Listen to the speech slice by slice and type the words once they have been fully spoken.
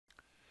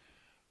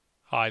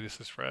Hi,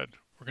 this is Fred.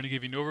 We're going to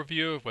give you an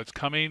overview of what's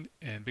coming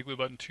in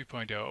BigBlueButton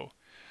 2.0.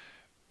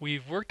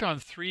 We've worked on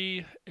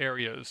three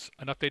areas: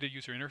 an updated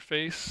user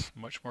interface,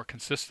 much more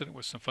consistent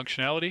with some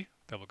functionality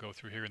that we'll go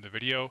through here in the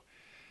video,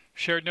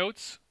 shared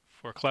notes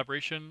for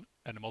collaboration,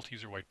 and a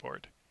multi-user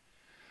whiteboard.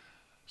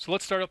 So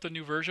let's start up the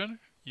new version.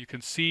 You can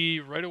see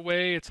right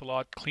away it's a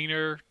lot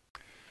cleaner.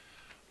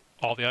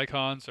 All the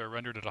icons are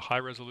rendered at a high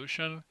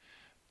resolution,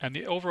 and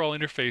the overall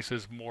interface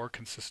is more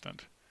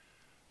consistent.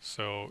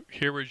 So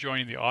here we're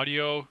joining the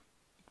audio.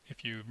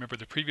 If you remember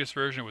the previous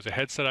version, it was a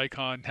headset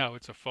icon. Now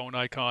it's a phone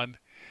icon.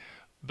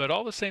 But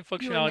all the same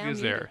functionality is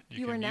there.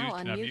 You can mute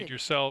and unmute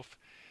yourself.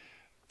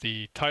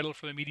 The title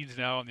for the meeting is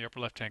now in the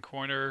upper left-hand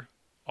corner.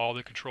 All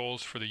the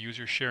controls for the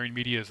user sharing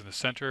media is in the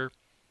center.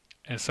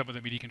 And some of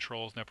the media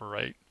controls in the upper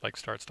right, like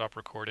start, stop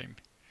recording.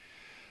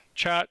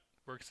 Chat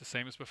works the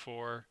same as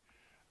before.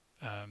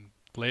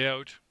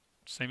 Layout,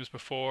 same as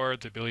before.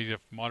 The ability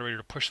of moderator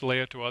to push the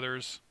layout to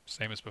others,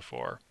 same as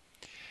before.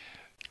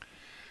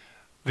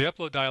 The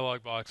upload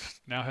dialog box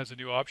now has a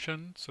new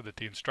option so that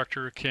the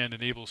instructor can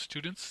enable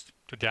students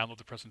to download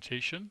the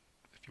presentation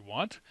if you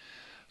want.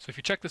 So if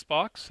you check this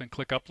box and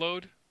click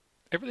upload,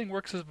 everything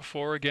works as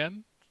before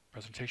again.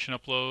 Presentation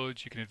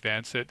uploads, you can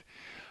advance it,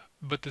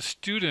 but the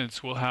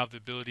students will have the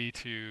ability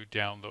to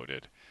download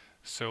it.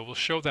 So we'll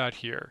show that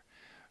here.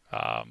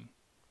 I'll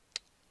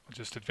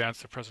just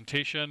advance the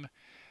presentation.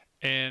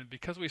 And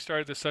because we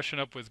started this session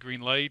up with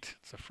green light,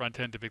 it's a front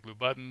end to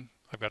BigBlueButton.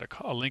 I've got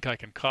a link I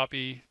can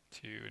copy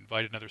to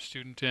invite another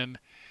student in,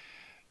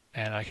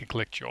 and I can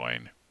click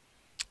join.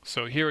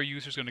 So here a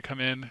user is going to come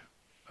in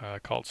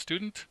called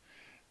student,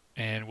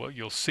 and what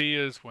you'll see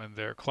is when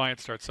their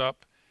client starts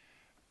up,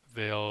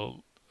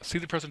 they'll see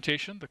the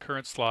presentation, the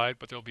current slide,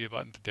 but there'll be a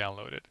button to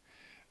download it.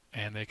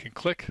 And they can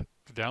click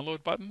the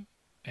download button,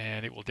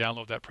 and it will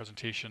download that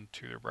presentation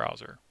to their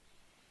browser.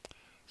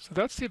 So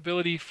that's the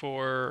ability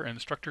for an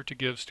instructor to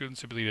give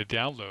students the ability to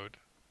download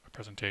a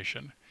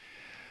presentation.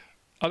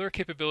 Other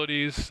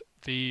capabilities,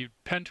 the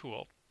pen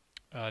tool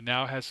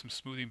now has some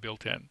smoothing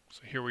built in.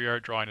 So here we are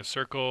drawing a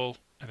circle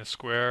and a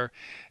square,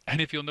 and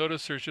if you'll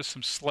notice there's just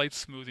some slight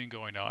smoothing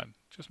going on.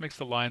 Just makes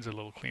the lines a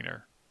little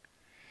cleaner.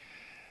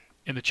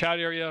 In the chat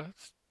area,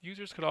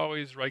 users could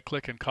always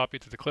right-click and copy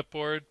it to the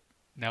clipboard.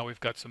 Now we've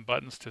got some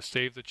buttons to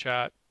save the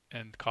chat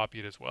and copy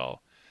it as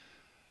well.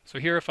 So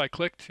here if I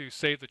click to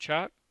save the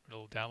chat,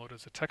 it'll download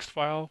as a text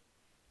file,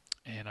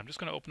 and I'm just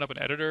going to open up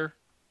an editor,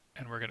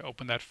 and we're going to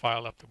open that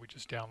file up that we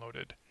just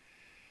downloaded.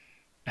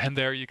 And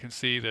there you can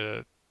see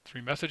the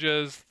three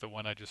messages, the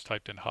one I just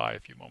typed in hi a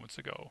few moments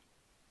ago.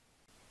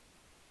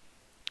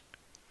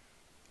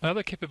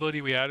 Another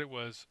capability we added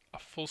was a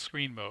full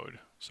screen mode.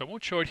 So I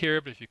won't show it here,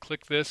 but if you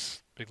click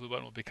this,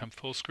 BigBlueButton will become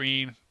full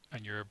screen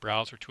and your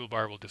browser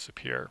toolbar will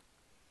disappear.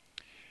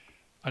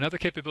 Another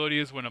capability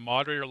is when a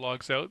moderator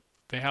logs out,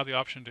 they have the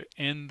option to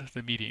end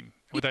the meeting.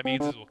 What that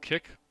means is we'll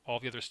kick all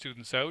the other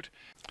students out.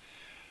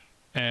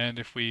 And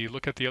if we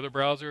look at the other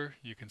browser,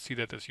 you can see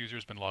that this user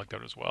has been logged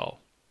out as well.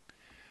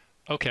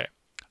 Okay,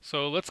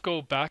 so let's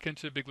go back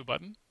into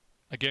BigBlueButton.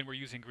 Again, we're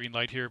using green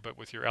light here, but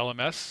with your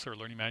LMS or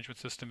learning management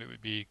system, it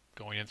would be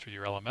going in through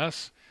your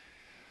LMS.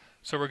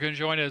 So we're going to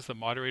join as the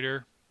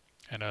moderator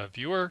and a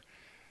viewer.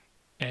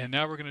 And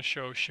now we're going to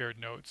show shared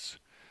notes.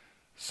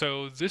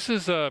 So this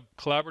is a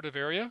collaborative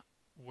area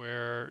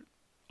where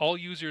all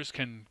users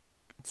can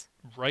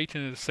write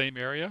in the same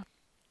area.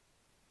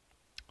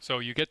 So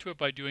you get to it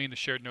by doing the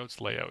shared notes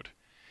layout.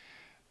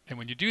 And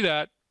when you do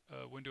that,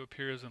 a window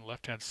appears on the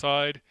left-hand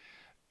side,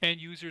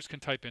 and users can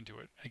type into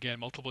it. Again,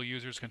 multiple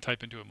users can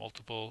type into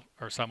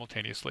it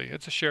simultaneously.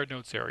 It's a shared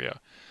notes area.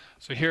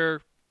 So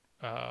here,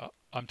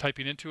 I'm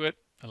typing into it,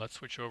 and let's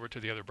switch over to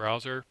the other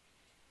browser.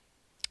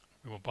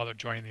 We won't bother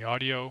joining the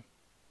audio.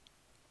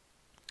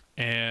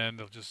 And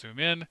I'll just zoom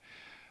in,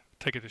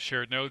 take it to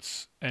shared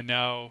notes, and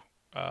now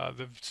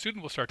the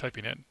student will start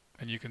typing in.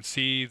 And you can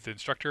see the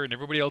instructor and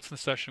everybody else in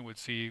the session would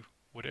see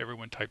what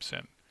everyone types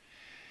in.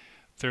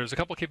 There's a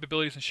couple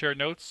capabilities in shared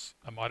notes.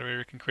 A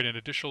moderator can create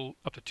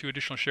up to 2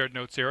 additional shared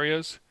notes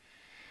areas.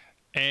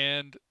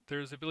 And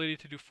there's the ability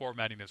to do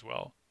formatting as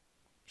well.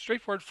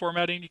 Straightforward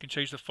formatting, you can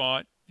change the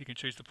font, you can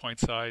change the point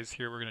size.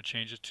 Here we're going to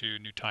change it to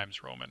New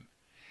Times Roman.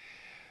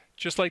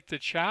 Just like the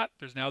chat,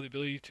 there's now the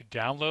ability to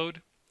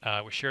download.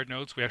 With shared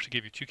notes, we actually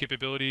give you 2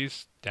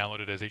 capabilities: download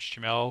it as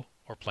HTML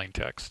or plain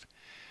text.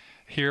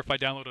 Here, if I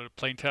downloaded a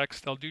plain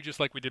text, I'll do just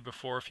like we did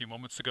before a few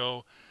moments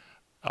ago.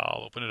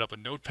 I'll open it up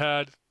in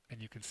Notepad,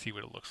 and you can see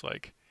what it looks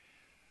like.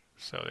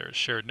 So there's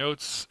shared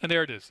notes, and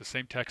there it is, the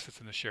same text that's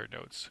in the shared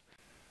notes.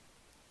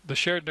 The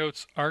shared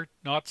notes are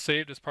not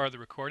saved as part of the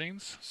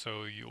recordings,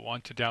 so you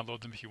want to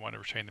download them if you want to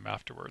retain them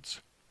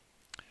afterwards.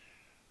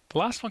 The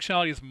last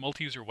functionality is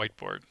multi-user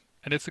whiteboard,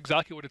 and it's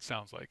exactly what it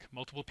sounds like.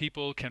 Multiple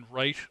people can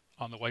write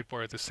on the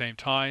whiteboard at the same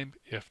time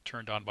if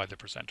turned on by the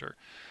presenter.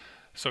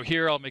 So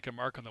here I'll make a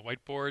mark on the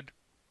whiteboard.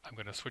 I'm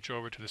going to switch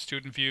over to the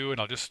student view, and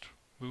I'll just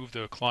move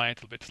the client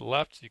a little bit to the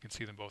left so you can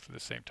see them both at the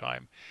same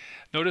time.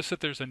 Notice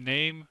that there's a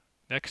name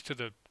next to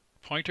the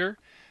pointer,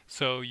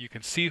 so you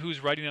can see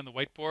who's writing on the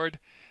whiteboard,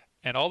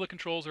 and all the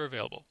controls are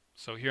available.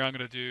 So here I'm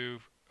going to do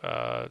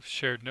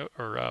shared note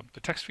or the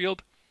text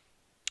field,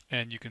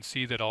 and you can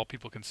see that all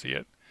people can see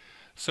it.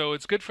 So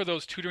it's good for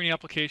those tutoring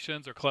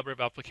applications or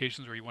collaborative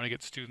applications where you want to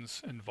get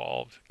students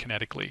involved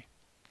kinetically.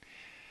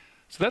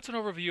 So that's an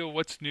overview of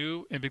what's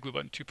new in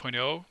BigBlueButton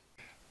 2.0.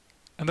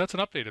 And that's an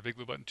update of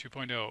BigBlueButton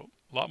 2.0.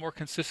 A lot more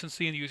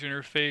consistency in the user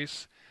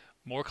interface,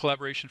 more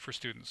collaboration for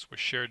students with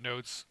shared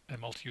notes and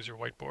multi-user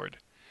whiteboard.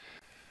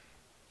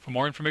 For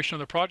more information on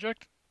the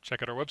project,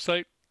 check out our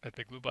website at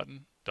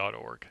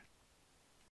bigbluebutton.org.